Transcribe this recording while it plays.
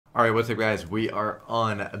Alright, what's up guys? We are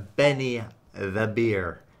on Benny the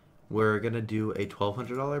Beer. We're going to do a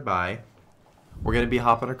 $1,200 buy. We're going to be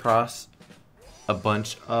hopping across a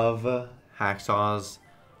bunch of hacksaws.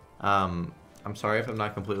 I'm sorry if I'm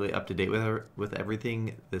not completely up to date with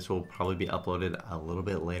everything. This will probably be uploaded a little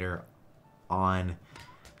bit later on.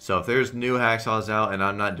 So if there's new hacksaws out and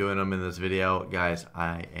I'm not doing them in this video, guys,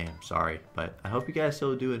 I am sorry. But I hope you guys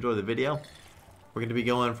still do enjoy the video. We're going to be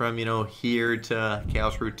going from, you know, here to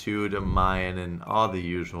Chaos Route 2 to Mayan and all the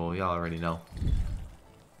usual. Y'all already know.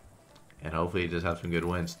 And hopefully just have some good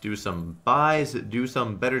wins. Do some buys, do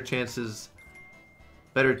some better chance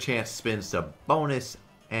spins to bonus,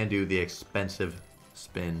 and do the expensive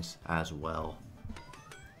spins as well.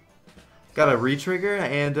 Got a retrigger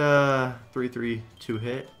and a 3-3-2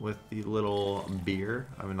 hit with the little beer.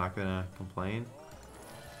 I'm not going to complain.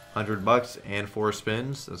 $100 and 4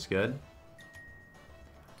 spins. That's good.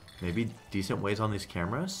 Maybe decent ways on these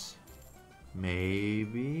cameras?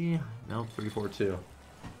 Maybe? No, 3-4-2.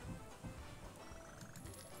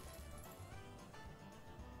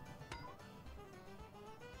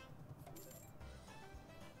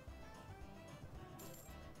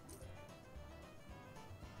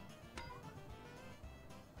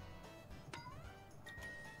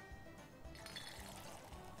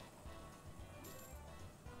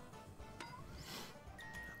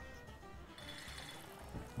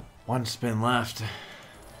 One spin left.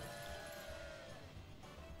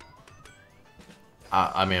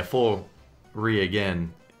 I mean, a full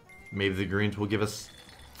again. Maybe the greens will give us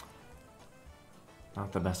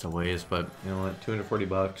not the best of ways, but you know what?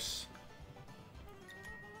 $240.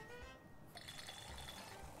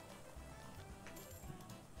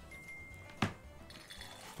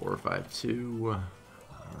 4-5-2. All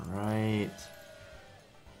right.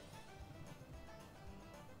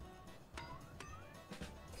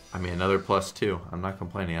 I mean, another +2. I'm not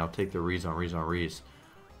complaining. I'll take the rees on rees on rees.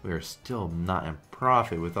 We are still not in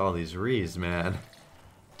profit with all these rees, man.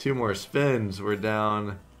 2 more spins. We're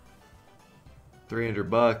down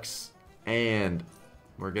 $300, and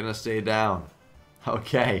we're gonna stay down.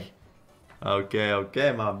 Okay.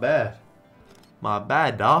 Okay. My bad. My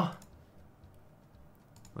bad, dawg.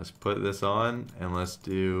 Let's put this on, and let's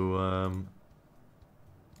do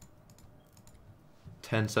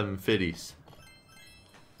 10 750s.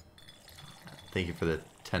 Thank you for the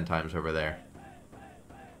 10 times over there.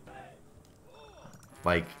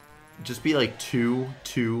 Like, just be like 2,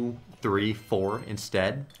 2, 3, 4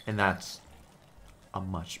 instead, and that's a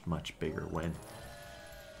much bigger win.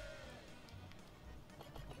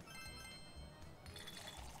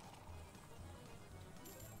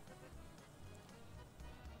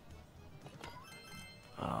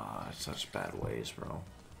 Ah, such bad ways, bro.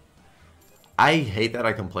 I hate that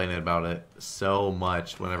I complain about it so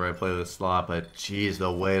much whenever I play this slot, but geez,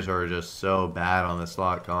 the waves are just so bad on this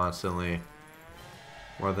slot constantly.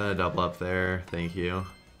 More than a double up there, thank you.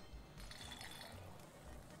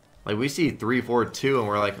 Like, we see 3-4-2 and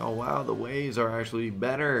we're like, oh wow, the waves are actually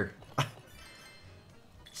better.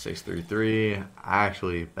 6-3-3,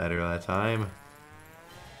 actually better that time.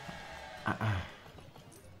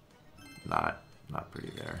 Not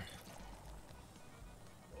pretty there.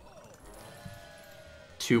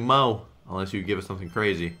 2 mo, unless you give us something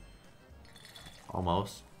crazy.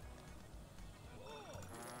 Almost.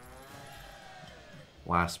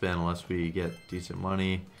 Last spin, unless we get decent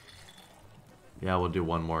money. Yeah, we'll do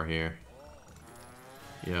 1 more here.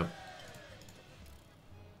 Yep.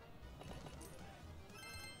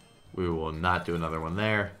 We will not do another one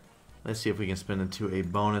there. Let's see if we can spin into a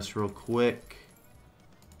bonus real quick.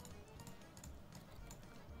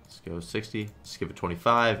 Go 60, skip it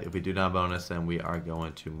 25. If we do not bonus, then we are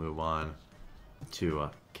going to move on to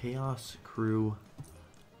Chaos Crew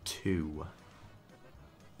 2.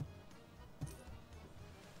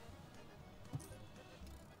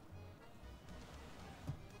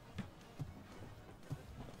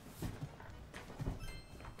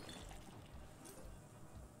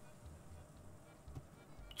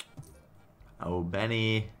 Oh,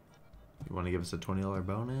 Benny, you want to give us a $20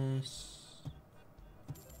 bonus?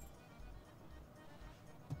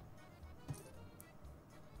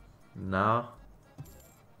 No,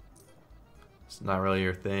 it's not really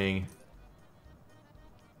your thing.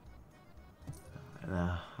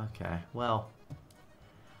 Okay, well,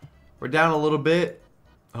 we're down a little bit.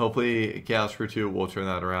 Hopefully Chaos Crew 2 will turn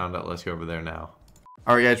that around. Let's go over there now.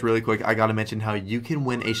 Alright guys, really quick, I gotta mention how you can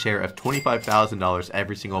win a share of $25,000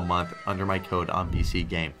 every single month under my code on BC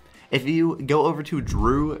Game. If you go over to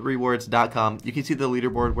drewrewards.com, you can see the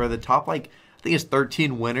leaderboard where the top, like, I think it's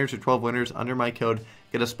 13 winners or 12 winners under my code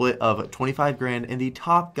get a split of 25 grand, and the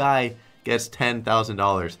top guy gets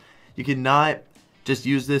 $10,000. You cannot just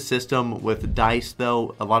use this system with dice,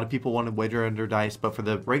 though. A lot of people want to wager under dice, but for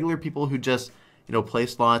the regular people who just, you know, play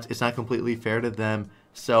slots, it's not completely fair to them.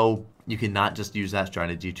 So you cannot just use that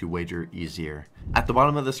strategy to wager easier. At the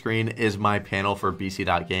bottom of the screen is my panel for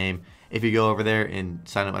bc.game. If you go over there and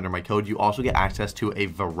sign up under my code, you also get access to a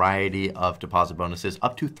variety of deposit bonuses,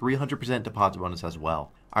 up to 300% deposit bonus as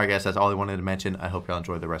well. All right, guys, that's all I wanted to mention. I hope y'all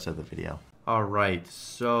enjoy the rest of the video. All right,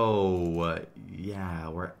 so yeah,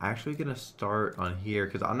 we're actually gonna start on here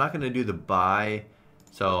because I'm not gonna do the buy.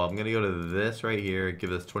 So I'm gonna go to this right here, give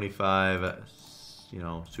this 25, you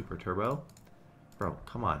know, super turbo. Bro,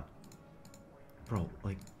 come on. Bro,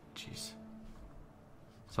 like, jeez.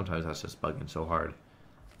 Sometimes that's just bugging so hard.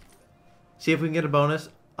 See if we can get a bonus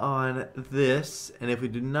on this. And if we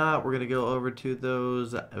do not, we're going to go over to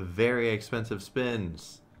those very expensive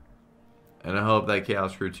spins. And I hope that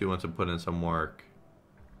Chaos Crew 2 wants to put in some work.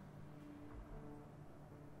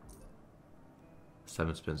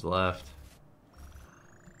 7 spins left.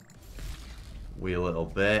 Wheel a little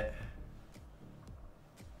bit.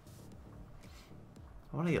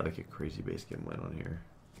 I want to get like a crazy base game win on here.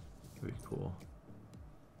 That'd be cool.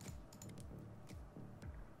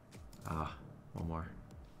 Ah, one more.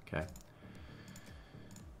 Okay.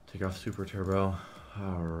 Take off Super Turbo.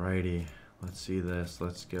 Alrighty. Let's see this.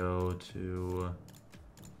 Let's go to,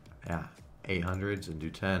 yeah, 800s and do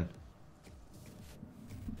 10.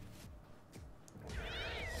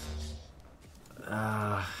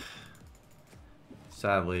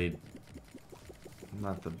 Sadly,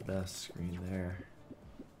 not the best screen there.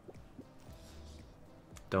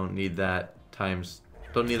 Don't need that times,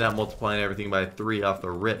 don't need that multiplying everything by 3 off the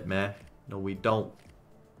rip, man. No, we don't.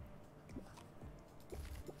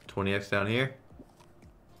 20x down here.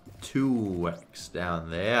 2x down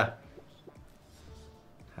there.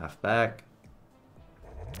 Half back.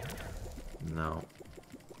 No.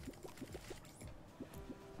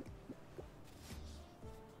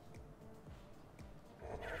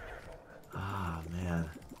 Ah, man.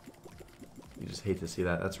 You just hate to see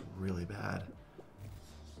that. That's really bad.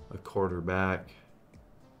 A quarter back.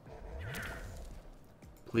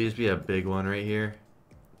 Please be a big one right here.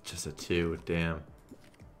 Just a 2. Damn.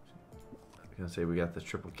 I'm gonna say we got the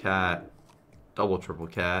triple cat. Double triple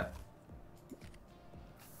cat.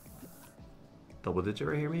 Double digit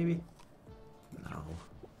right here, maybe? No.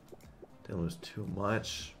 Didn't lose too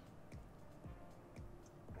much.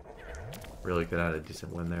 Really could add a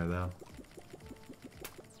decent win there, though.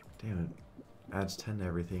 Damn it. Adds 10 to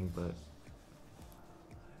everything, but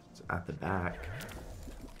it's at the back.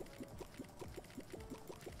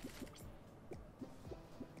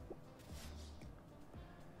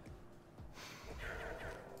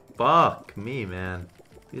 Fuck me, man.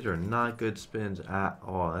 These are not good spins at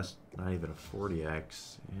all. That's not even a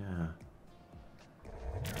 40x. Yeah.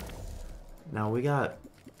 Now we got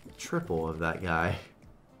triple of that guy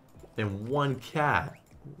and 1 cat.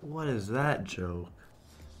 What is that joke?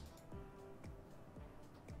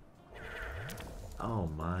 Oh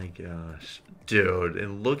my gosh. Dude,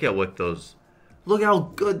 and look at what those... Look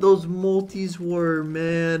how good those multis were,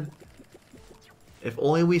 man. If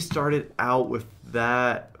only we started out with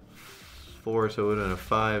that 4, so it would have been a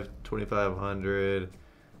 5, 2500.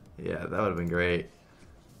 Yeah, that would have been great.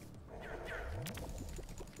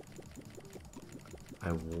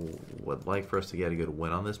 I would like for us to get a good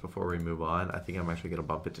win on this before we move on. I think I'm actually going to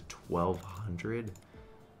bump it to 1200.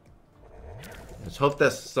 Let's hope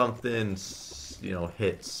that something, you know,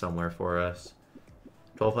 hits somewhere for us.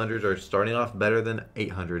 1200s are starting off better than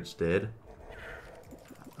 800s did.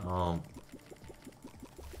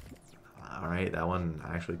 Alright, that one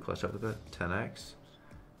actually clutched up with a 10x.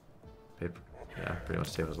 Yeah, pretty much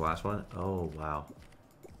same as the last one. Oh, wow.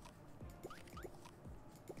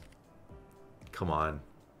 Come on.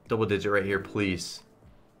 Double digit right here, please.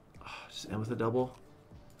 Oh, just end with a double?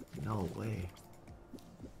 No way.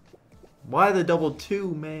 Why the double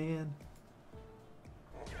 2, man?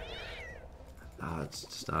 Ah, it's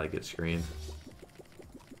just not a good screen.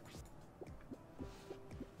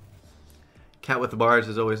 Cat with the bars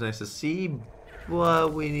is always nice to see,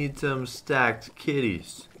 but we need some stacked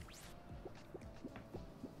kitties.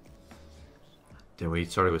 Then we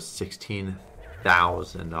started with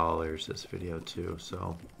 $16,000 this video too,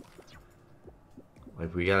 so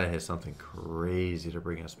like we gotta hit something crazy to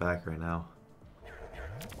bring us back right now.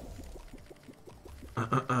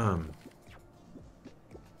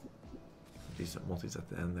 Decent multis at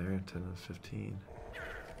the end there, 10 and 15.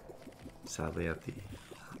 Sadly at the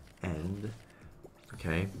end.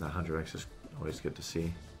 Okay, that 100x is always good to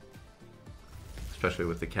see. Especially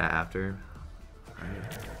with the cat after.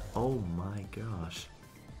 Right. Oh my gosh.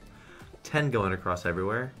 10 going across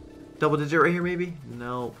everywhere. Double digit right here, maybe?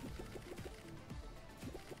 Nope.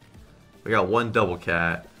 We got one double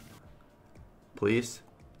cat. Please?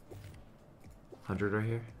 100 right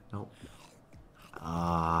here? Nope.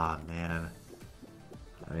 Ah, man.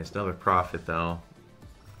 I mean, it's another profit, though.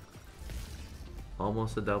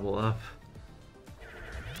 Almost a double up.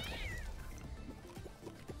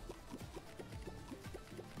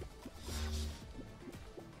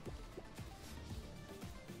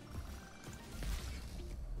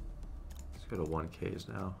 Let's go to 1Ks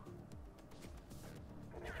now.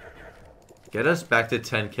 Get us back to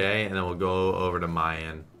 10K, and then we'll go over to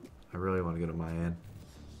Mayan. I really want to go to Mayan.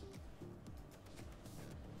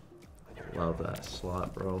 Love that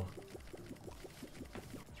slot, bro.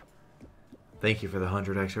 Thank you for the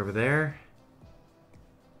 100x over there.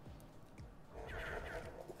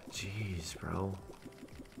 Jeez, bro.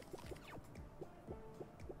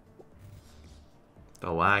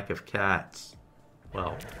 The lack of cats.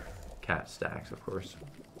 Well, cat stacks, of course.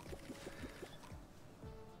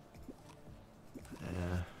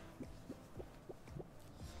 Yeah.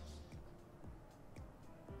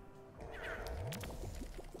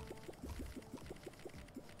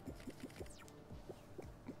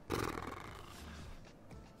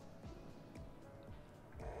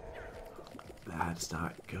 That's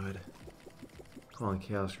not good. Come on,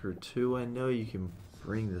 Chaos Crew 2. I know you can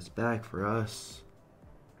bring this back for us.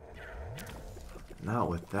 Not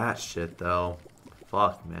with that shit, though.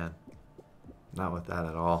 Fuck, man. Not with that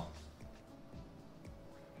at all.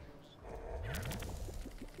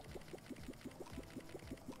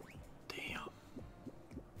 Damn.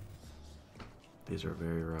 These are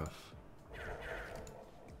very rough.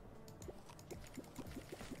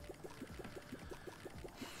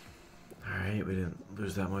 Alright, we didn't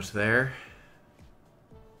lose that much there.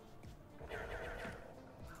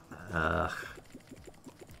 Ugh.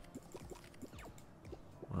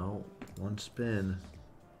 Well, one spin.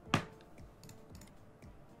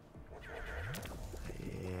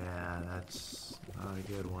 Yeah, that's not a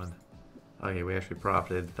good one. Okay, we actually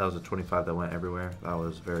profited. That was a 25 that went everywhere. That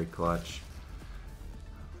was very clutch.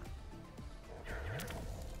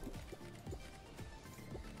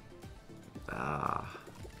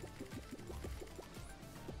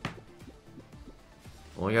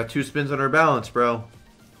 Only got 2 spins on our balance, bro.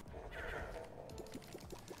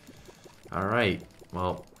 Alright.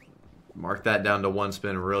 Well, mark that down to 1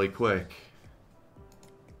 spin really quick.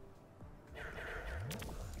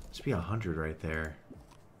 Must be 100 right there.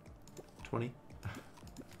 20?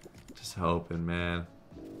 Just hoping, man.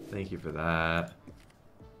 Thank you for that.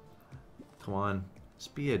 Come on.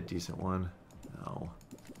 Just be a decent one. No.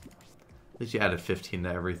 At least you added 15 to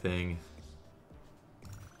everything.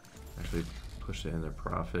 Actually push it in their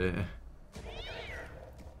profit.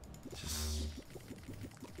 Just...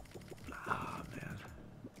 ah, man.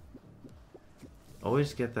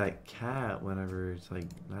 Always get that cat whenever it's like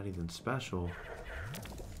not even special.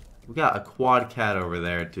 We got a quad cat over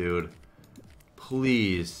there, dude.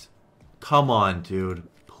 Please. Come on, dude.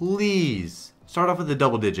 Please. Start off with a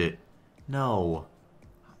double digit. No.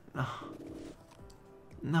 No.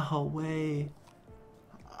 No way.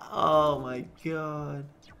 Oh my god.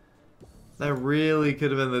 That really could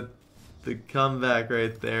have been the comeback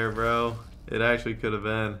right there, bro. It actually could have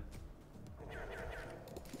been.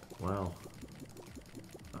 Wow.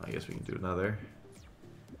 I guess we can do another.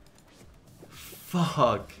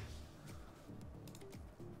 Fuck.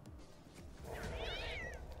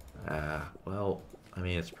 Well, I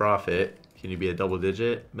mean, it's profit. Can you be a double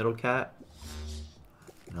digit middle cat?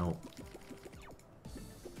 No.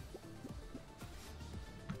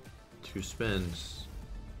 2 spins.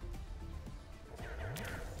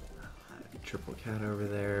 Triple cat over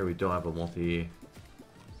there. We don't have a multi.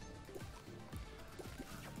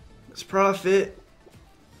 It's profit.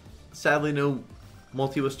 Sadly, no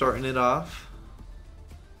multi was starting it off.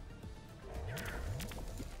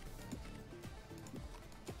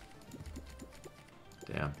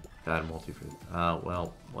 Damn, bad multi for.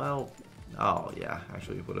 Well. Oh yeah,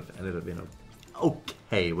 actually, it would have ended up being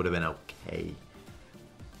okay. It would have been okay.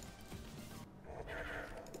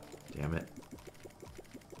 Damn it.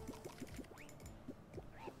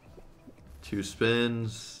 2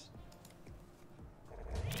 spins.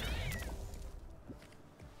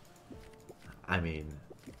 I mean,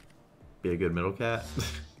 be a good middle cat?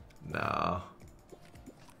 No.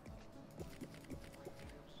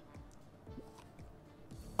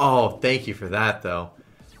 Oh, thank you for that, though.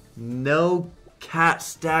 No cat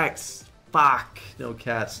stacks. Fuck. No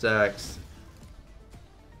cat stacks.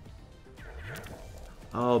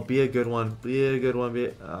 Oh, be a good one. Be a good one.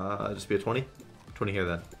 Just be a 20? 20 here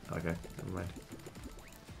then. Okay, never mind.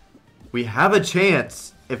 We have a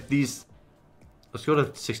chance if these... Let's go to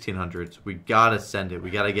 1600s. We gotta send it. We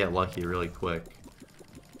gotta get lucky really quick.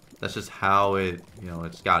 That's just how it, you know,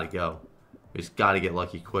 it's gotta go. We just gotta get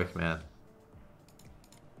lucky quick, man.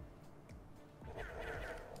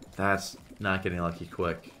 That's not getting lucky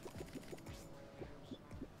quick.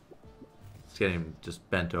 It's getting just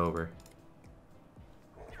bent over.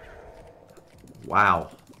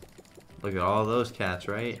 Wow. Look at all those cats,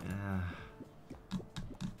 right?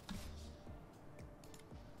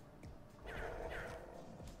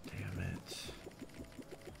 Damn it.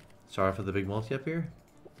 Sorry for the big multi up here.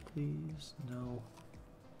 Please, no.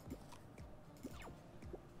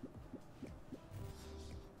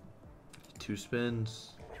 Two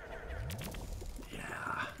spins.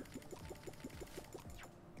 Yeah.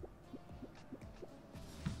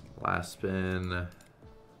 Last spin.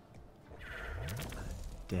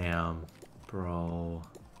 Damn, bro.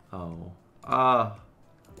 Oh.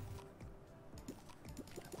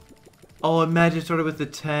 Oh, imagine started with the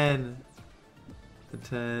 10. The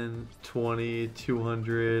 10, 20,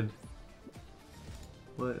 200.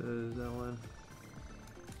 What is that one?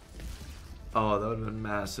 Oh, that would have been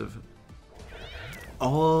massive.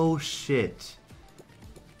 Oh, shit.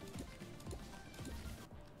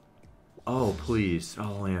 Oh, please.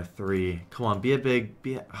 Oh, only a 3. Come on, be a big...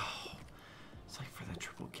 Oh. It's like for the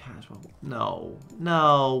triple casual. No.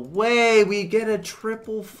 No way. We get a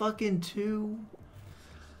triple fucking 2.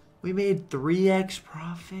 We made 3x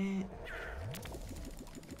profit.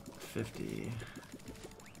 50.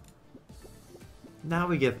 Now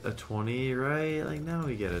we get a 20, right? Like now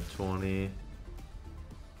we get a 20.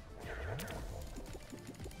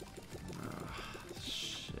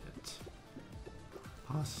 Shit.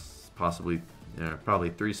 Possibly, yeah, probably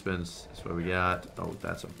 3 spins. That's what we got. Oh,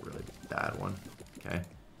 that's a really bad one. Okay.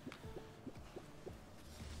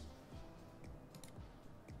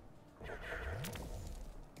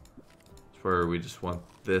 It's where we just want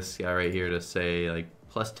this guy right here to say like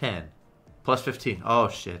plus 10, plus 15. Oh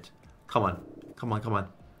shit. Come on. Come on, come on.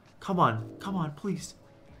 Come on. Come on, please.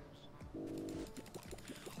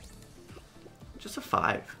 Just a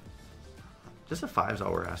 5. Just a 5's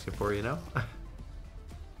all we're asking for, you know?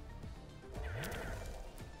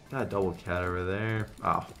 Got a double cat over there.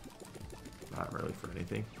 Oh. Not really for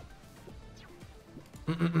anything.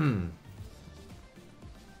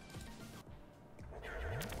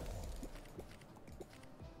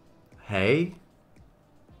 Hey?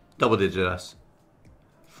 Double digit us.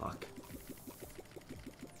 Fuck.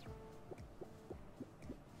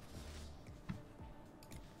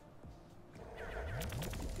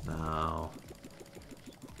 No.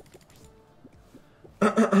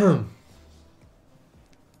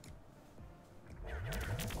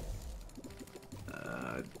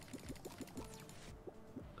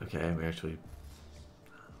 Okay, we actually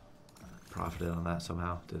profited on that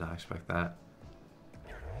somehow. Did not expect that.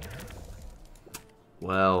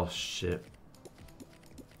 Well, shit.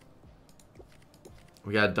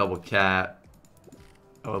 We got a double cat.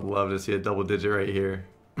 I would love to see a double digit right here.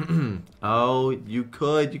 Oh, you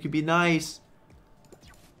could. You could be nice.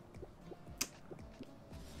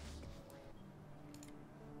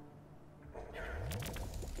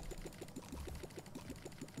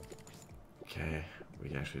 Okay, we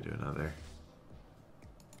can actually do another.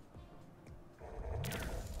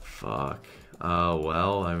 Fuck. Oh,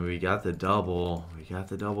 well, I mean, we got the double. We got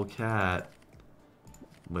the double cat.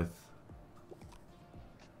 With...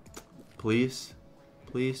 Please?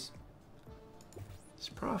 Please? It's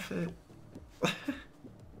profit.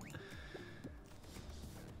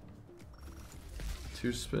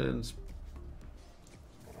 2 spins.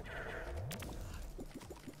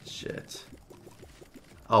 Shit.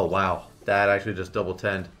 Oh, wow. That actually just double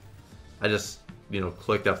 10'd. I just, you know,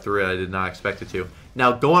 clicked up through it. I did not expect it to.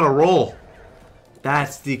 Now, go on a roll.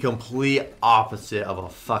 That's the complete opposite of a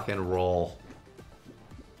fucking roll.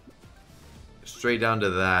 Straight down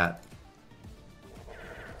to that.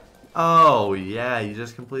 Oh, yeah, you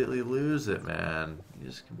just completely lose it, man. You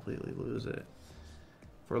just completely lose it.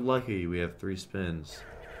 If we're lucky, we have 3 spins.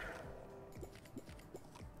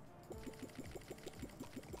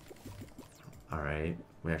 Alright,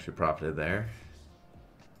 we actually profited there.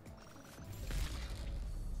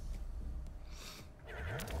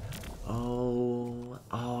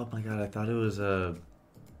 Oh my god, I thought it was a...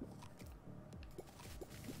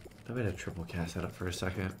 I thought we had a triple cast set up for a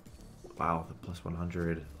second. Wow, the plus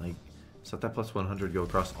 100. Like, just let that plus 100 go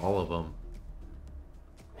across all of them.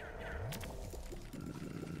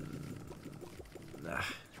 Nah.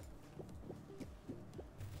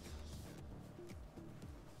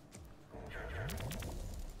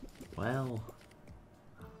 Well.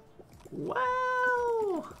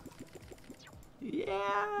 Wow!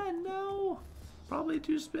 Probably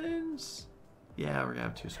 2 spins. Yeah, we're gonna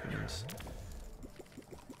have 2 spins.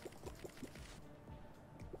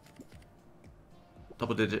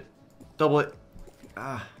 Double digit. Double it.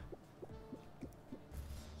 Ah.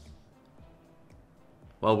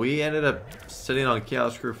 Well, we ended up sitting on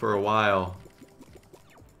Chaos Crew for a while.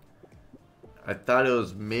 I thought it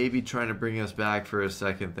was maybe trying to bring us back for a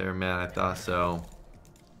second there, man. I thought so.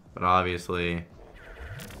 But obviously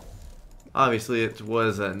it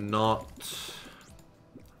was not.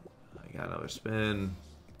 I got another spin.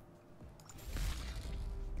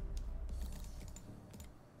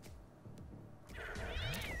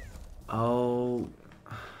 Oh,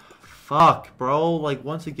 fuck, bro. Like,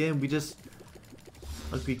 once again, we just,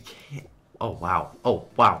 like, we can't. Oh, wow. Oh,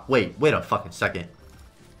 wow. Wait a fucking second.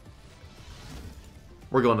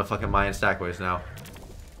 We're going to fucking Mayan Stackways now.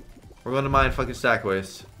 We're going to Mayan fucking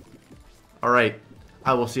Stackways. Alright.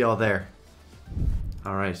 I will see y'all there.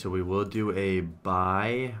 Alright, so we will do a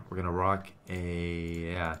buy. We're going to rock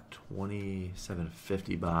a, yeah,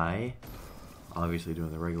 2750 buy. Obviously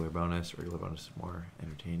doing the regular bonus. Regular bonus is more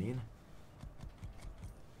entertaining.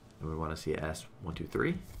 And we want to see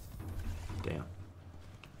S123. Damn.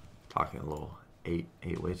 Talking a little 8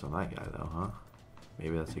 weights on that guy though, huh?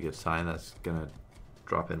 Maybe that's a good sign. That's gonna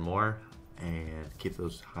drop in more and keep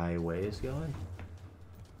those high weights going.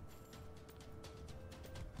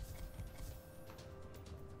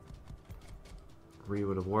 Re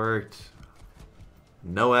would have worked.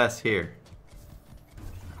 No S here.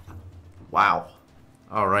 Wow.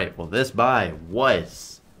 All right. Well, this buy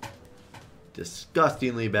was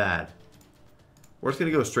disgustingly bad. We're just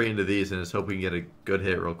gonna go straight into these and just hope we can get a good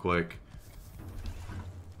hit real quick.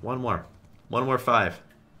 One more 5.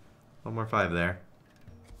 One more 5 there.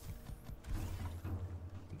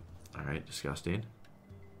 All right, disgusting.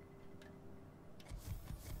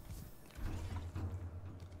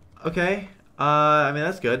 Okay. I mean,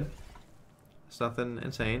 that's good. It's nothing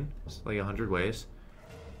insane. It's like 100 ways.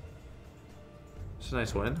 It's a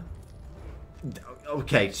nice win.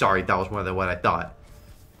 Okay, sorry, that was more than what I thought.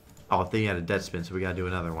 Oh, they had a dead spin, so we gotta do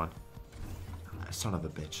another one. Son of a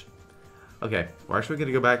bitch. Okay, we're actually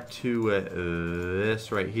gonna go back to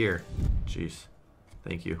this right here. Jeez,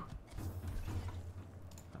 thank you.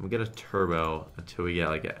 I'm gonna get a turbo until we get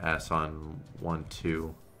like an S on 1,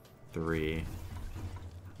 2, 3,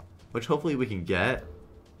 which hopefully we can get.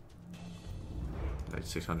 Like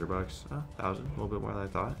 600 bucks, 1,000, a little bit more than I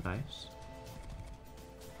thought. Nice.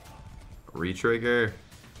 Retrigger.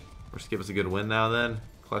 Just give us a good win now then.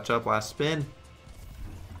 Clutch up, last spin.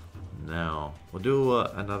 No. We'll do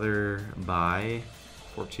another buy.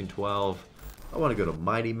 1412. I want to go to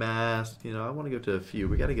Mighty Mass. You know, I want to go to a few.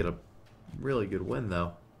 We got to get a really good win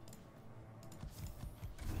though.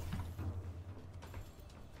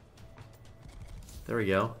 There we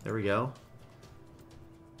go. There we go.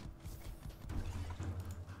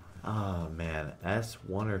 Oh man.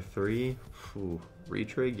 S1 or 3. Ooh.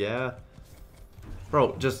 Retrig, yeah.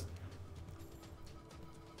 Bro, just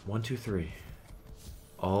 1, 2, 3.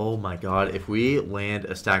 Oh my god, if we land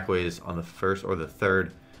a Stackways on the first or the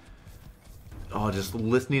third. Oh, just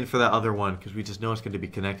listening for that other one because we just know it's going to be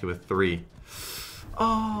connected with 3.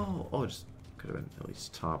 Oh, just could have been at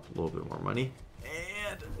least top a little bit more money.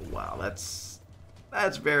 And wow, that's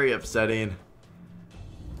very upsetting.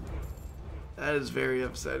 That is very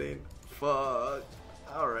upsetting. Fuck.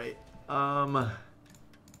 All right.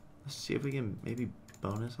 Let's see if we can maybe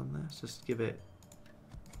bonus on this. Just give it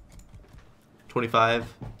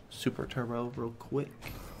 25 super turbo real quick.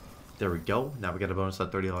 There we go. Now we got a bonus on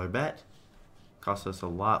 $30 bet. Cost us a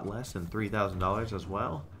lot less than $3,000 as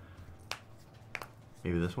well.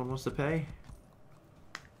 Maybe this one wants to pay.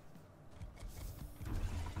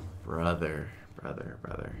 Brother.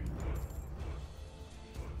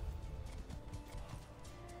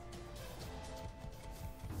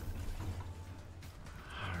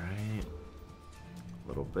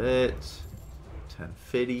 Little bit.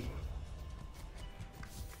 1050.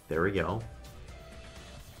 There we go.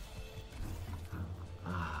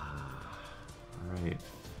 Alright.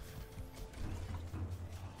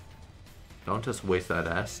 Don't just waste that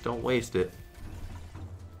S. Don't waste it.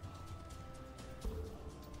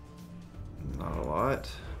 Not a lot.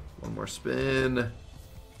 One more spin.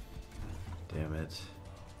 Damn it.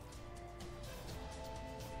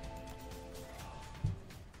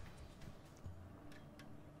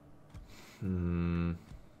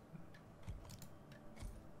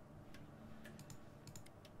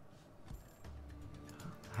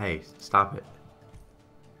 Hey, stop it.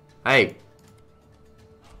 Hey!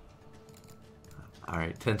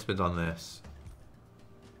 Alright, 10 spins on this.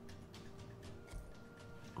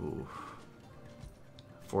 Ooh.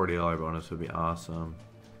 $40 bonus would be awesome.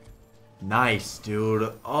 Nice,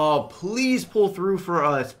 dude. Oh, please pull through for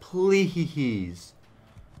us. Please.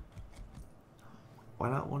 Why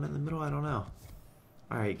not one in the middle? I don't know.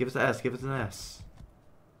 Alright, give us an S. Give us an S.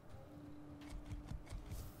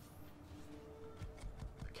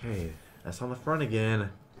 Okay. S on the front again.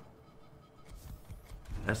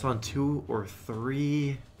 S on 2 or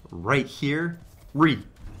 3. Right here.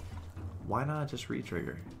 Why not just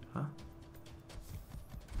re-trigger? Huh?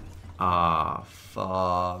 Ah,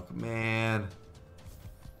 fuck, man.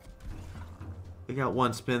 We got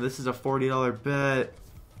one spin. This is a $40 bet.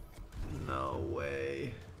 No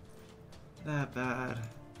way. That bad.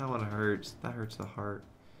 That one hurts. That hurts the heart.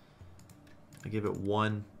 I give it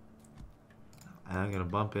 1. And I'm gonna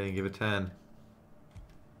bump it and give it 10.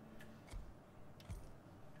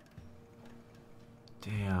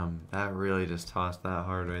 Damn, that really just tossed that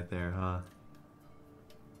hard right there, huh?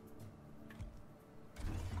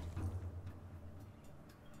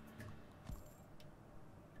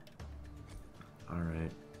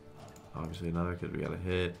 Alright. Obviously another because we got a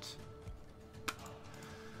hit.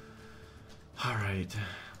 Alright.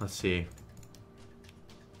 Let's see.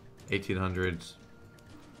 1800s.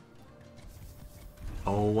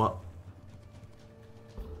 Oh.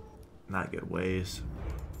 Not good ways.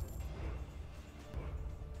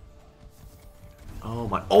 Oh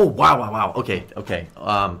my. Oh, wow. Okay.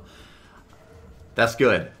 That's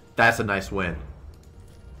good. That's a nice win.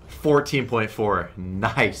 14.4.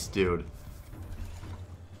 Nice, dude.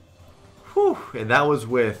 Whew. And that was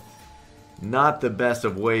with not the best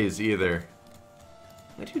of ways either.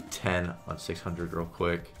 I'm gonna do 10 on 600 real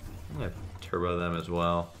quick. I'm gonna turbo them as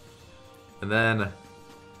well. And then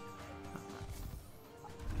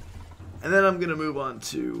I'm gonna move on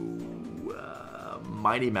to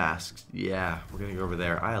Mighty Masks. Yeah, we're gonna go over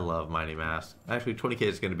there. I love Mighty Masks. Actually, 20k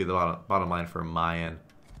is gonna be the bottom line for Mayan.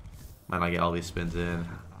 Might not get all these spins in.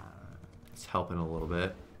 It's helping a little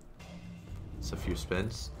bit. It's a few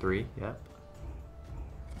spins. 3, yep.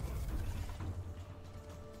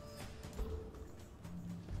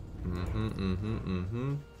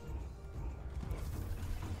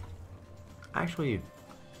 Actually,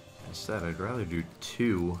 instead, I'd rather do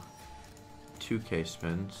 2k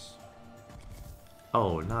spins.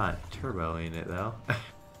 Oh, not turboing it though.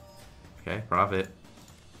 Okay, profit.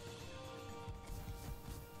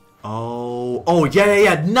 Oh,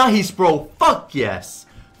 yeah. Nice, bro. Fuck yes,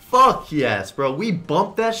 bro. We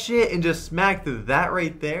bumped that shit and just smacked that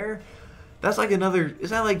right there. That's like another.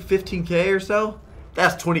 Is that like 15k or so?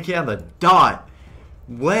 That's 20k on the dot.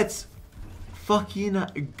 Let's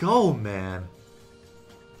fucking go, man.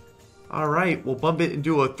 Alright, we'll bump it and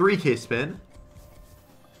do a 3k spin.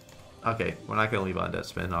 Okay, we're not going to leave on dead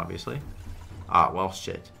spin, obviously. Ah, well,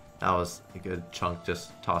 shit. That was a good chunk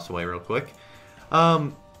just tossed away real quick.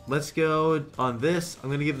 Let's go on this. I'm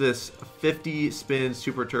going to give this 50 spin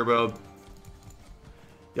super turbo.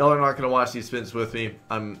 Y'all are not going to watch these spins with me.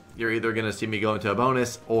 You're either going to see me go into a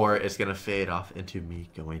bonus or it's going to fade off into me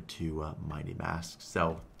going to Mighty Masks.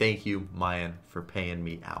 So thank you, Mayan, for paying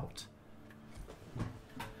me out.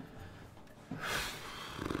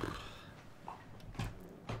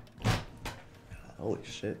 Holy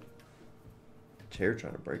shit. Chair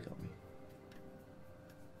trying to break on me.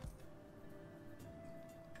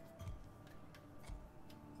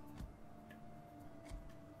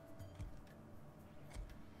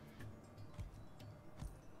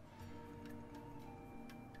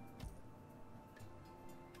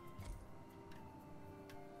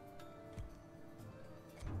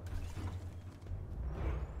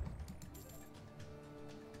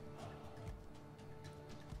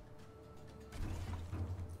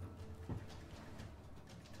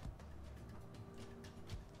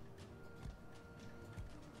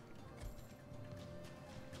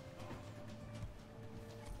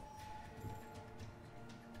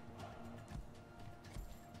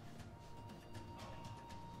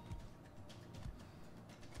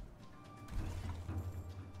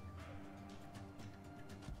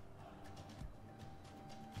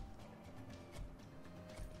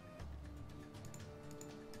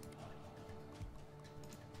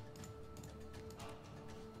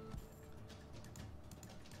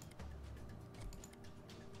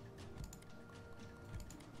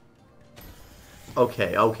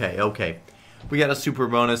 Okay. We got a super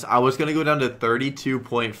bonus. I was gonna go down to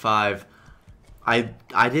 32.5.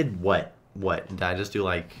 I did what? Did I just do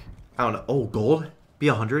like, I don't know. Oh, gold? Be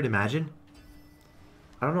 100, imagine.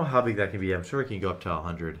 I don't know how big that can be. I'm sure it can go up to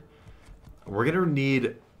 100. We're gonna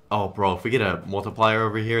need, oh bro, if we get a multiplier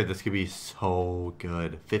over here, this could be so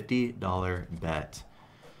good. $50 bet.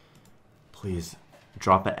 Please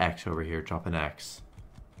drop an X over here. Drop an X.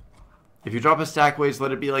 If you drop a Stackways,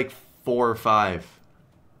 let it be like 4 or 5.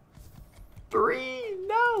 3,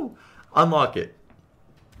 no. Unlock it.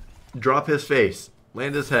 Drop his face.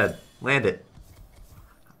 Land his head. Land it.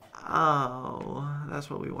 Oh, that's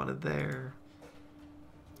what we wanted there.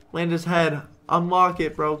 Land his head. Unlock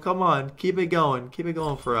it, bro. Come on. Keep it going. Keep it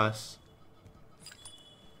going for us.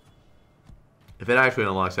 If it actually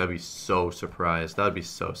unlocks, I'd be so surprised. That would be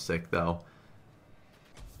so sick, though.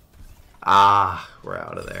 Ah, we're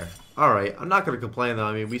out of there. Alright, I'm not going to complain, though.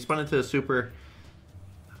 I mean, we spun into a super,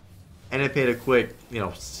 and it paid a quick,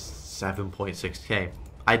 7.6k.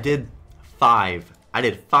 I did 5. I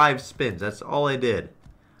did 5 spins. That's all I did.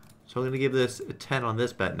 So I'm going to give this a 10 on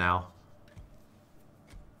this bet now.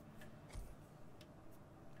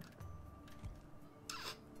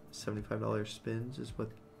 $75 spins is what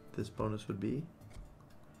this bonus would be.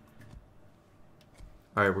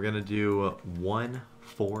 Alright, we're going to do one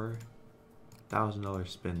 $4,000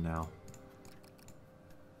 spin now.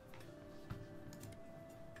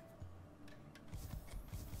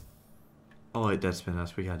 Oh wait, dead spin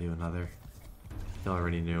us. We gotta do another. You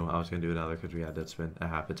already knew I was gonna do another because we had dead spin. That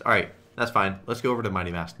happens. Alright, that's fine. Let's go over to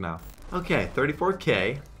Mighty Mask now. Okay,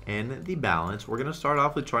 34k in the balance. We're gonna start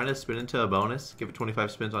off with trying to spin into a bonus. Give it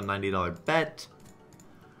 25 spins on $90 bet.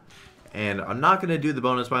 And I'm not gonna do the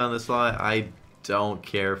bonus buy on this slot. I don't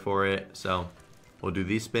care for it. So we'll do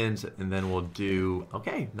these spins and then we'll do,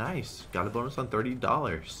 okay, nice. Got a bonus on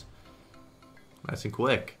 $30. Nice and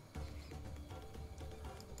quick.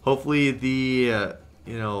 Hopefully the,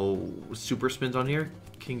 super spins on here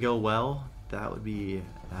can go well. That'd be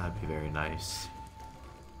very nice.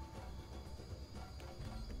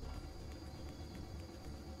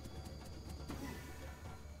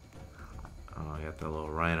 Oh, I got that little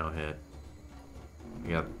rhino hit.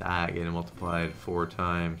 We got that getting multiplied 4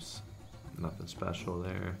 times. Nothing special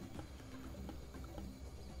there.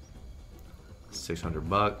 600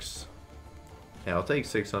 bucks. Yeah, I'll take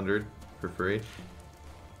 600 for free.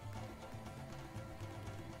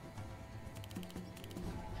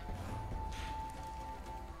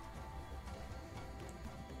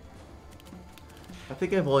 I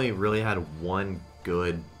think I've only really had one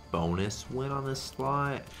good bonus win on this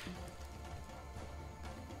slot.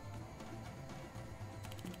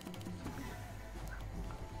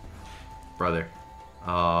 Brother.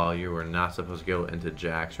 Oh, you were not supposed to go into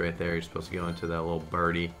jacks right there. You're supposed to go into that little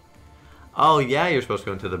birdie. Oh, yeah, you're supposed to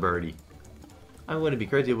go into the birdie. I wouldn't be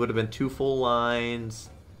crazy. It would have been 2 full lines.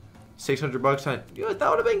 600 bucks on. You know, that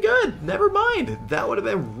would have been good. Never mind. That would have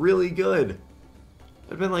been really good. It would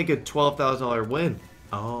have been like a $12,000 win.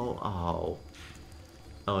 Oh,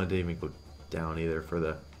 it didn't even go down either for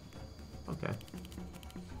the... Okay.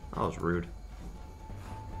 That was rude.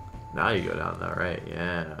 Now you go down though, right?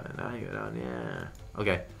 Yeah. Now you go down, yeah.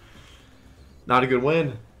 Okay. Not a good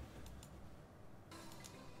win.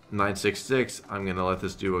 966. I'm going to let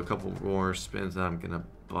this do a couple more spins and I'm going to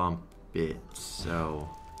bump it. So,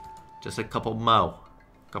 just a couple mo.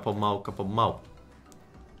 Couple mo.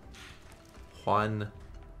 One.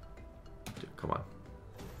 Two, come on.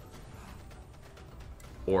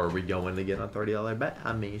 Or are we going to get on $30 bet?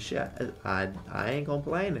 I mean, shit. I ain't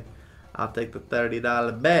complaining. I'll take the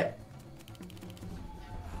 $30 bet.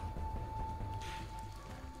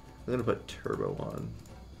 I'm gonna put turbo on.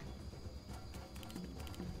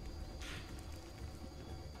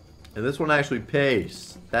 And this one actually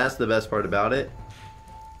pays. That's the best part about it.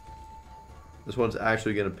 This one's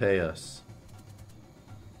actually gonna pay us.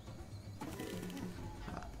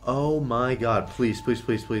 Oh my god, please, please,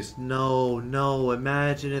 please, please. No, no,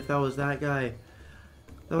 imagine if that was that guy.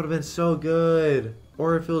 That would have been so good.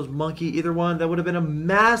 Or if it was Monkey, either one, that would have been a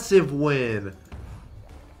massive win.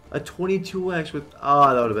 A 22x with,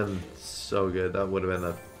 oh, that would have been so good. That would have been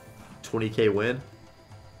a 20k win.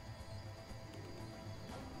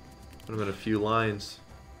 Would have been a few lines.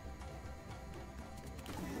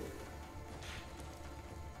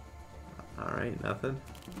 Alright, nothing.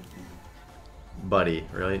 Buddy,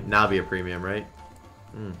 really? Now be a premium, right?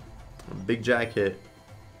 A big jack hit.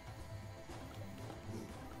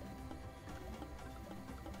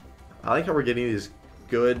 I like how we're getting these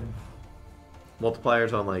good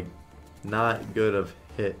multipliers on like not good of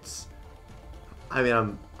hits. I mean,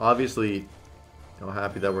 I'm obviously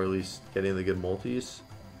happy that we're at least getting the good multis.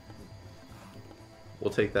 We'll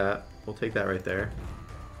take that. We'll take that right there.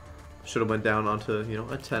 Should have went down onto a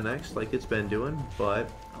 10x like it's been doing, but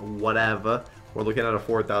whatever. We're looking at a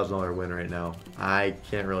 $4,000 win right now. I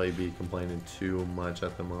can't really be complaining too much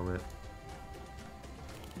at the moment.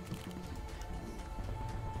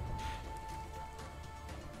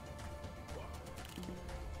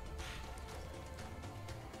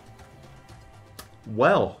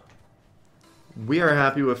 Well, We are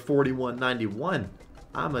happy with 41.91.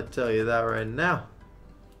 I'm gonna tell you that right now.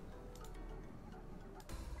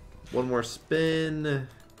 One more spin.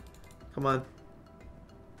 Come on.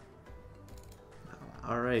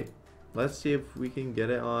 Alright. Let's see if we can get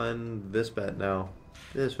it on this bet now.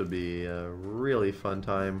 This would be a really fun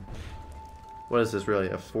time. What is this really?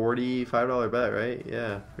 A $45 bet, right?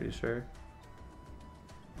 Yeah, pretty sure.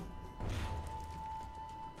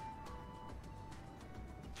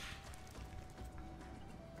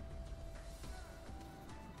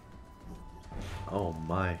 Oh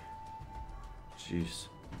my. Jeez.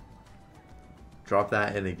 Drop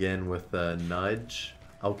that in again with a nudge.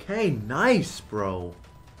 Okay, nice, bro.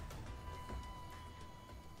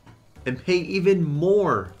 And pay even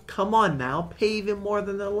more. Come on now. Pay even more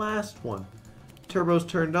than the last one. Turbo's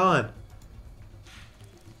turned on.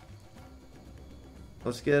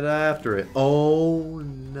 Let's get after it. Oh,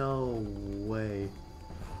 no way.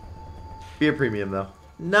 Be a premium, though.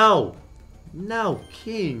 No. No,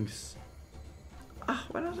 kings. Ah,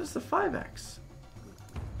 why not just the 5x?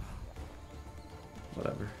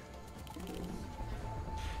 Whatever.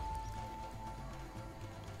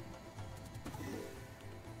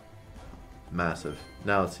 Massive.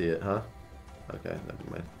 Now let's see it, huh? Okay,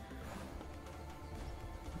 never mind.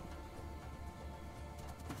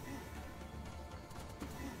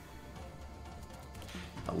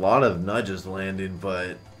 A lot of nudges landing,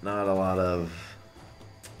 but not a lot of...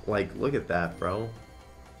 Like, look at that, bro.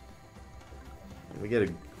 We get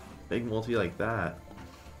a big multi like that.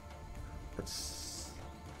 That's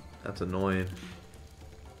annoying.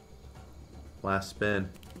 Last spin.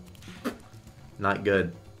 Not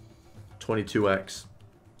good. 22x.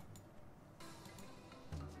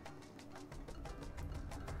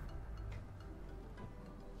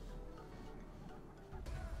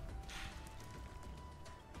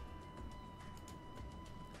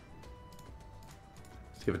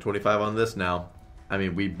 Let's give it 25 on this now. I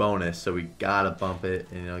mean, we bonus, so we gotta bump it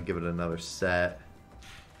and, you know, give it another set.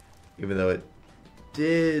 Even though it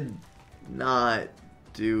did not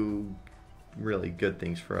do really good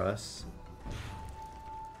things for us.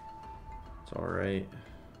 It's alright.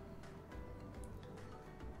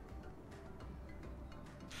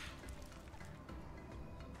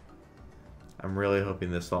 I'm really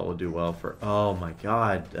hoping this slot will do well for... Oh my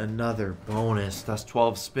god, another bonus. That's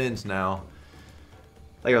 12 spins now.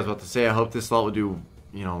 Like I was about to say, I hope this slot will do,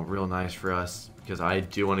 you know, real nice for us. Because I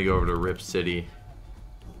do want to go over to Rip City.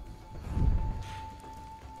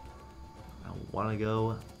 I want to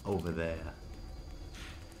go over there.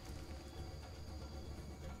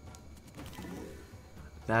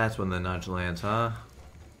 That's when the nudge lands, huh?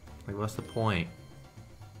 Like, what's the point?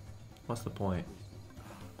 What's the point?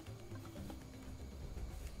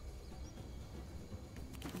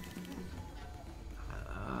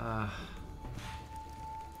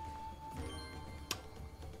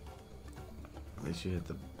 At least you hit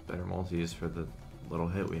the better multis for the little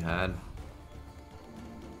hit we had.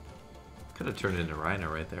 Could have turned into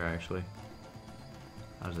Rhino right there, actually.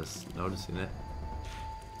 I was just noticing it.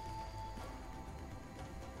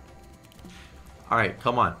 Alright,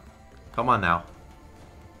 come on. Come on now.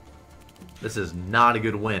 This is not a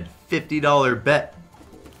good win. $50 bet.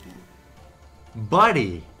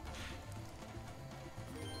 Buddy.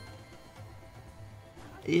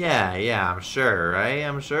 Yeah, I'm sure, right?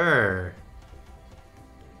 I'm sure.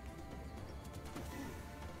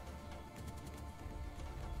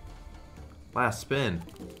 Last spin.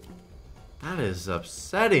 That is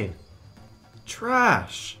upsetting.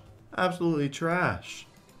 Trash. Absolutely trash.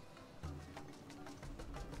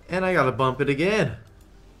 And I gotta bump it again.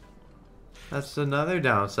 That's another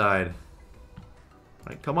downside.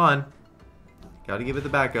 Alright, come on. Gotta give it the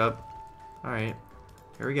backup. Alright.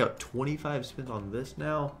 Here we go. 25 spins on this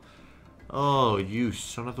now. Oh, you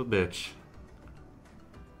son of a bitch.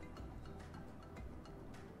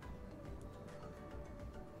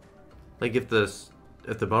 Like, if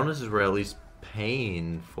the bonuses were at least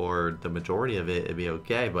paying for the majority of it, it'd be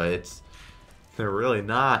okay, but they're really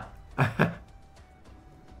not.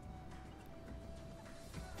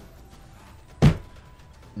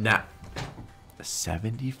 Nah. A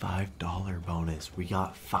 $75 bonus. We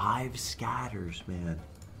got 5 scatters, man.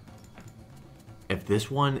 If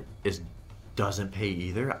this one doesn't pay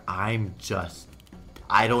either, I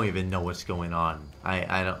don't even know what's going on.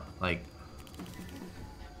 I don't, like,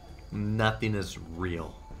 nothing is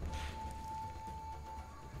real.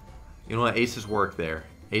 You know what? Aces work there.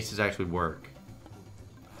 Aces actually work.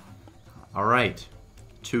 Alright.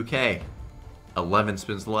 2K. 11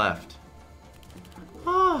 spins left.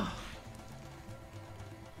 Ah.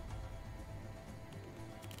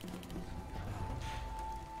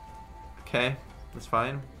 Okay. That's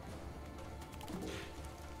fine.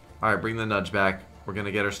 Alright, bring the nudge back. We're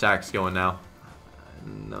gonna get our stacks going now.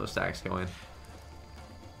 No stacks going.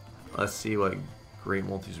 Let's see what great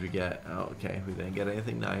multis we get. Oh, okay. We didn't get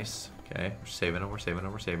anything nice. Okay, we're saving them, we're saving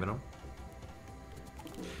them, we're saving them.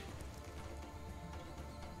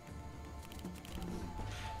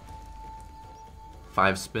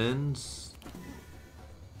 Five spins.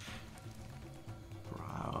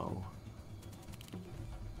 Bro.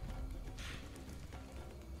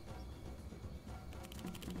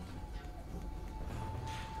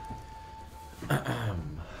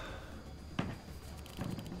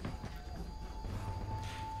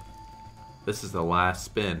 This is the last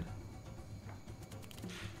spin.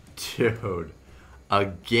 Dude.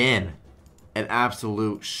 Again. An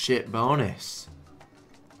absolute shit bonus.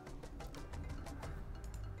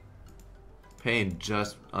 Paying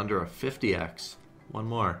just under a 50x. One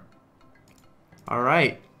more.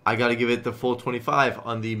 Alright. I gotta give it the full 25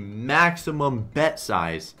 on the maximum bet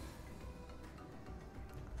size.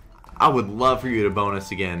 I would love for you to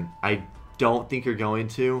bonus again. I don't think you're going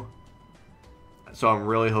to. So I'm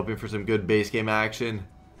really hoping for some good base game action.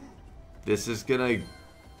 This is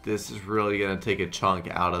really gonna take a chunk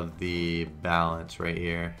out of the balance right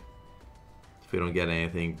here. If we don't get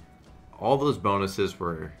anything. All those bonuses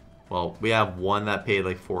were, well, we have one that paid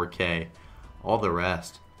like 4K. All the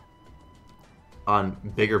rest on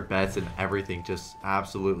bigger bets and everything just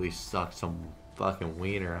absolutely sucked some fucking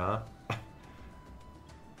wiener, huh?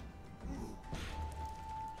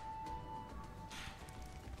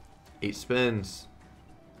 8 spins.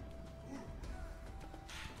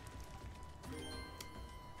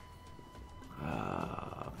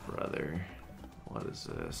 Brother. What is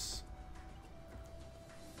this?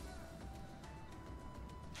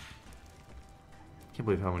 Can't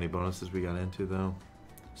believe how many bonuses we got into, though.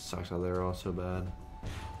 Sucks how they're all so bad.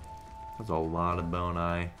 That's a lot of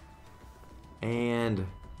boni. And,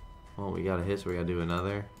 well, we got a hit, so we gotta do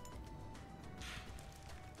another.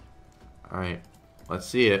 Alright, let's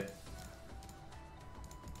see it.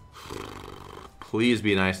 Please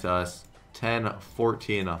be nice to us. 10,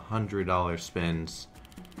 14, $100 spins.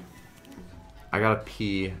 I gotta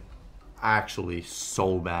pee actually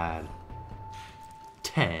so bad.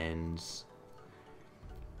 10s.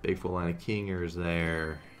 Big full line of kingers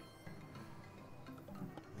there.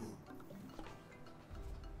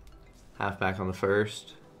 Half back on the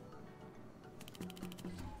first.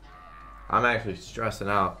 I'm actually stressing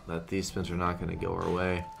out that these spins are not going to go our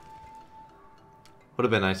way. Would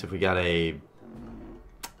have been nice if we got a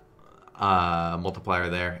multiplier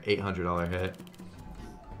there. $800 hit.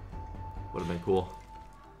 Would have been cool.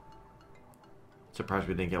 Surprised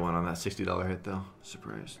we didn't get one on that $60 hit though.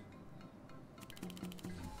 Surprised.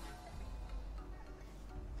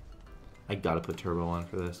 I gotta put turbo on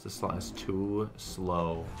for this. This slot is too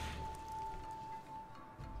slow.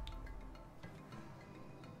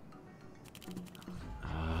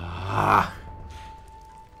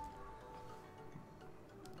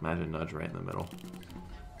 Imagine nudge right in the middle.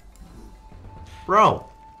 Bro!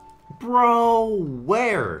 Bro!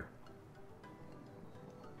 Where?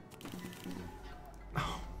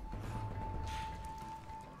 Oh.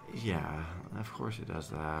 Yeah, of course it does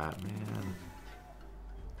that, man.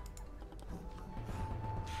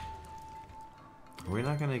 We're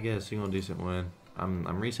not gonna get a single decent win.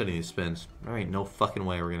 I'm resetting these spins. There ain't no fucking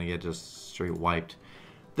way we're gonna get just straight wiped.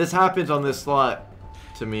 This happens on this slot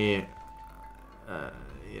to me,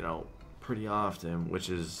 you know, pretty often, which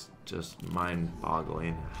is just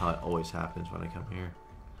mind-boggling how it always happens when I come here.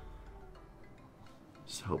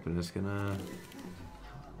 Just hoping it's gonna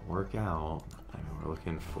work out. I mean, we're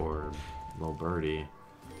looking for little birdie.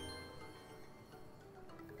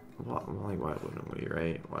 Well, like, why wouldn't we,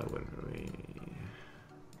 right? Why wouldn't we?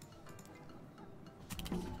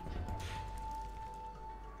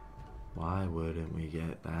 Why wouldn't we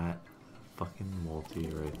get that fucking multi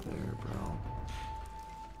right there, bro?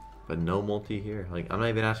 But no multi here. Like, I'm not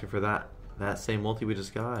even asking for that same multi we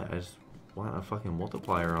just got. I just want a fucking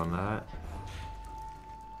multiplier on that.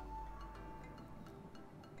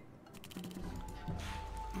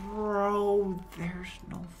 Bro, there's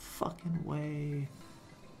no fucking way.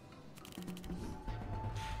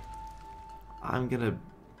 I'm gonna...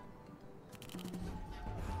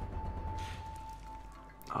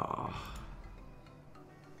 Oh.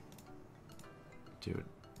 Dude,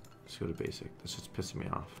 let's go to basic. This is pissing me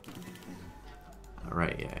off.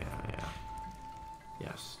 Alright, yeah.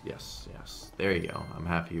 Yes, yes, yes. There you go. I'm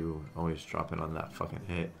happy you always drop it on that fucking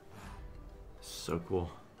hit. So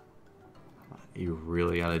cool. You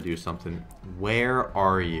really gotta do something. Where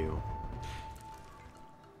are you?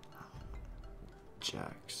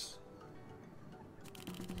 Jacks.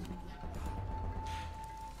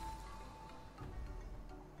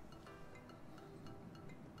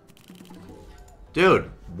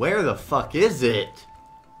 Dude, where the fuck is it?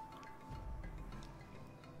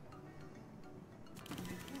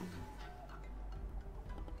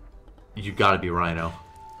 You gotta be Rhino.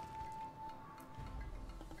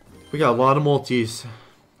 We got a lot of multis.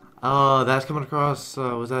 That's coming across.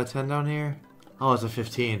 Was that a 10 down here? Oh, it's a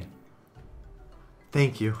 15.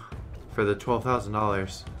 Thank you for the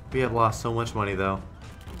 $12,000. We have lost so much money though.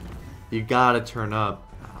 You gotta turn up.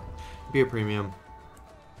 Be a premium.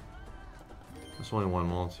 There's only one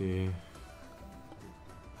multi.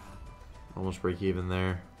 Almost break even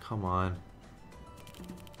there. Come on.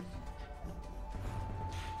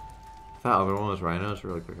 That other one was rhinos.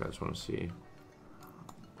 Really quick, I just want to see.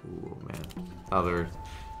 Ooh, man.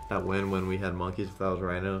 That win when we had monkeys, if that was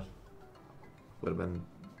rhinos, would have been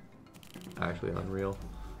actually unreal.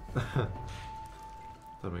 That'd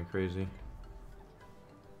have been crazy.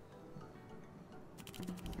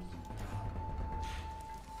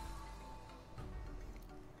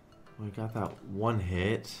 We got that one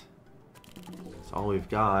hit. That's all we've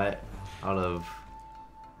got out of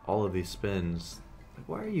all of these spins. Like,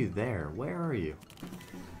 why are you there? Where are you?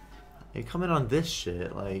 You coming on this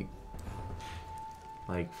shit, like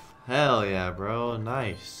hell yeah, bro,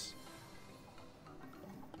 nice.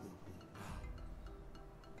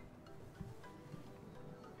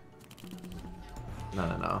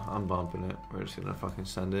 No, I'm bumping it. We're just gonna fucking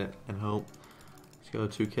send it and hope. Let's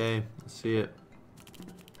go 2K. Let's see it.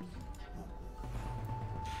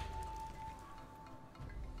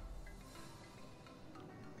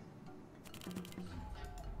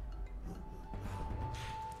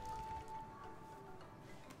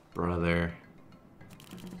 Brother.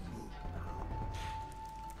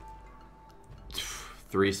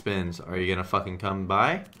 3 spins. Are you gonna fucking come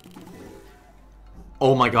by?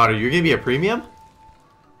 Oh my god, are you gonna be a premium?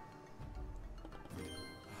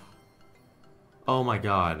 Oh my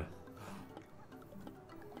god.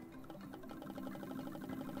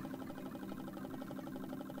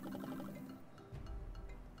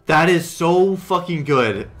 That is so fucking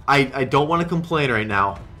good. I don't want to complain right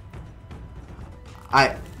now.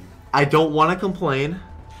 I don't want to complain.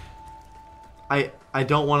 I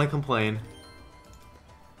don't want to complain.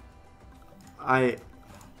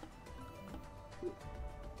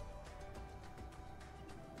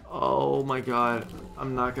 Oh my god.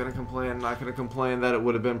 I'm not gonna complain. I'm not gonna complain that it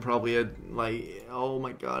would have been probably a, like, oh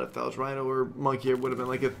my god, if that was Rhino or Monkey, it would have been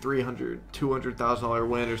like a $200,000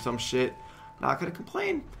 win or some shit. Not gonna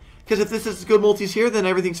complain. Because if this is good multis here, then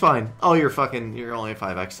everything's fine. Oh, you're only at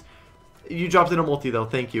 5x. You dropped in a multi though.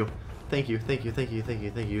 Thank you. Thank you.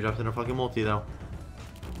 You dropped in a fucking multi though.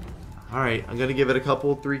 Alright, I'm gonna give it a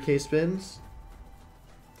couple 3K spins.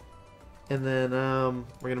 And then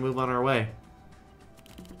we're gonna move on our way.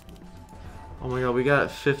 Oh my god, we got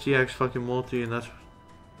 50x fucking multi, and that's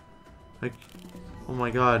like, oh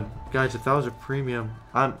my god, guys, if that was a premium,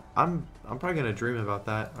 I'm probably gonna dream about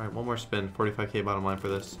that. All right, one more spin, 45K bottom line for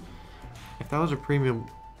this. If that was a premium,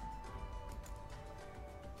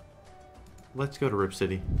 let's go to Rip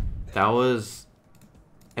City. That was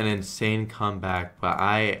an insane comeback, but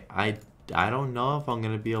I don't know if I'm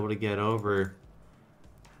gonna be able to get over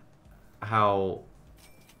how.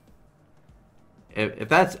 If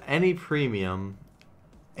that's any premium,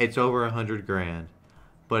 it's over 100 grand.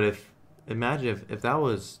 But imagine if that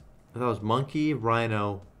was monkey,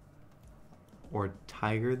 rhino, or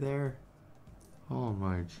tiger there. Oh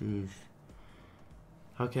my jeez.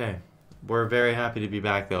 Okay, we're very happy to be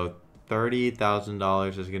back though.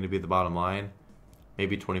 $30,000 is going to be the bottom line.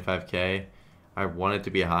 Maybe 25K. I want it to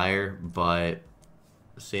be higher, but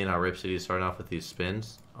seeing how Rip City is starting off with these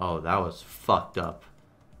spins, oh, that was fucked up.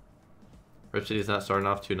 Rip City's not starting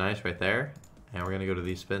off too nice right there. And we're going to go to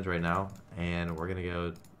these spins right now. And we're going to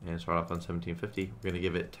go and start off on 1750. We're going to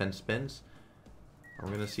give it 10 spins. And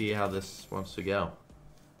we're going to see how this wants to go.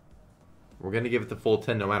 We're going to give it the full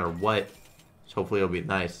 10 no matter what. So hopefully it'll be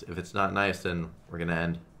nice. If it's not nice, then we're going to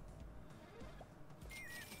end.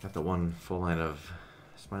 Got the one full line of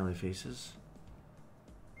smiley faces.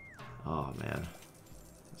 Oh, man.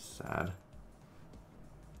 That's sad.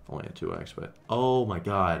 Only a 2x, but... oh, my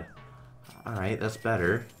God. Alright, that's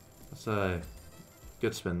better. That's a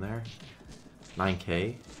good spin there.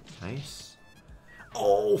 9K. Nice.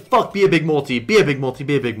 Oh, fuck. Be a big multi. Be a big multi.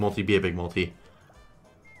 Be a big multi. Be a big multi.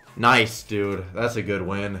 Nice, dude. That's a good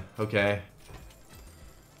win. Okay.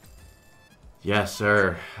 Yes,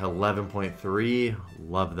 sir. 11.3.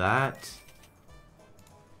 Love that.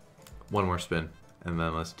 One more spin. And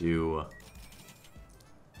then let's do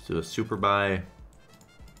a super buy.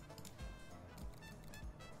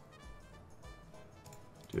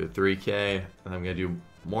 Do a 3K, and I'm gonna do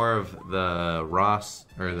more of the Ross,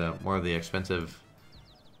 or the more of the expensive,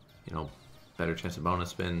 you know, better chance of bonus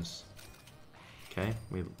spins. Okay,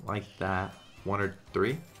 we like that. 1 or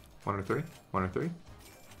 3? 1 or 3? 1 or 3? Did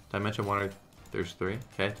I mention 1 or... There's 3.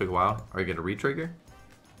 Okay, took a while. Are you going to re-trigger?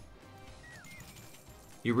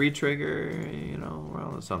 You re-trigger, you know, we're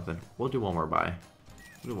on something. We'll do one more buy.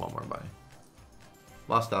 We'll do one more buy.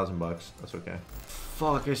 Lost $1,000 bucks. That's okay.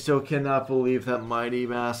 Fuck, I still cannot believe that Mighty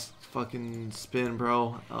Mask fucking spin,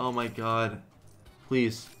 bro. Oh my god.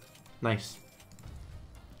 Please. Nice.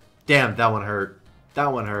 Damn, that one hurt.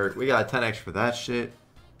 That one hurt. We got 10x for that shit.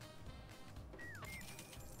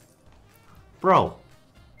 Bro.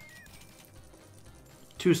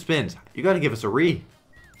 2 spins. You gotta give us a re.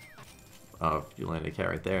 Oh, if you landed a cat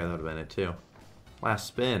right there, that would have been it too. Last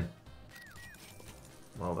spin.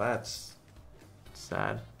 Well, that's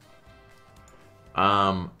sad.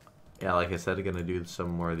 Yeah, like I said, I'm gonna do some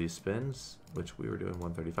more of these spins, which we were doing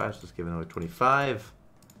 135, so let's give another 25.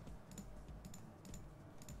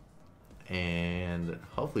 And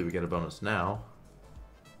hopefully we get a bonus now.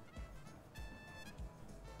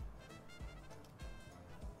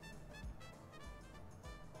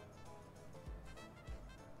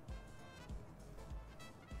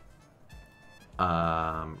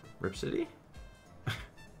 Rip City?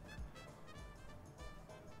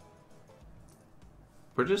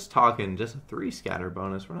 We're just talking just a 3 scatter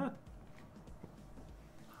bonus. We're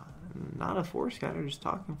not a 4 scatter, just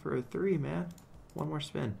talking for a 3, man. One more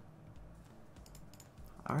spin.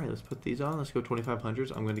 Alright, let's put these on. Let's go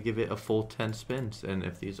 2500s. I'm going to give it a full 10 spins. And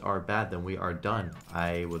if these are bad, then we are done.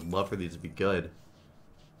 I would love for these to be good.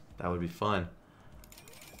 That would be fun.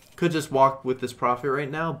 Could just walk with this profit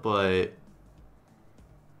right now, but...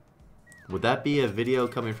 would that be a video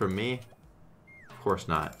coming from me? Of course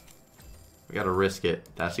not. We gotta risk it.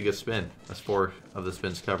 That's a good spin. That's 4 of the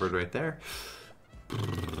spins covered right there.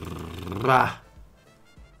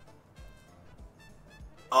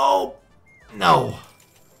 Oh! No!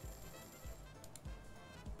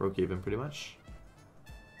 Broke even pretty much.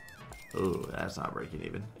 Oh, that's not breaking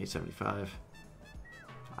even. 875.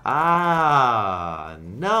 Ah,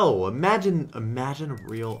 no! Imagine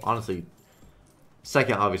real. Honestly,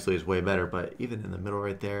 second obviously is way better, but even in the middle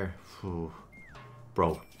right there, whew,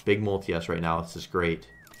 bro, big multi-S right now. This is great.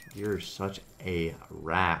 You're such a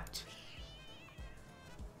rat.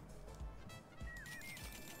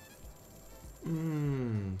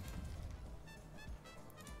 One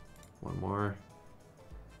more.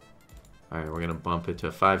 Alright, we're gonna bump it to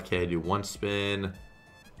 5k, do 1 spin.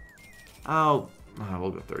 We'll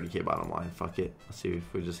go 30k bottom line. Fuck it. Let's see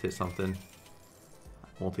if we just hit something.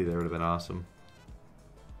 Multi there would have been awesome.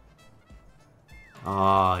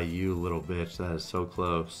 Ah, you little bitch. That is so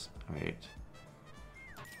close. Alright.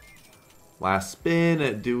 Last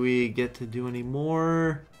spin. Do we get to do any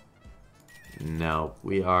more? No.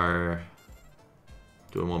 We are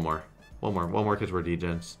doing one more. One more because we're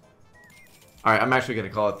degens. Alright, I'm actually going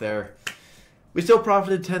to call it there. We still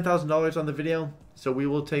profited $10,000 on the video, so we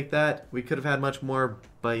will take that. We could have had much more,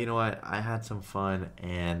 but you know what? I had some fun,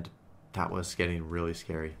 and that was getting really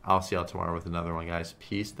scary. I'll see y'all tomorrow with another one, guys.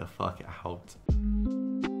 Peace the fuck out.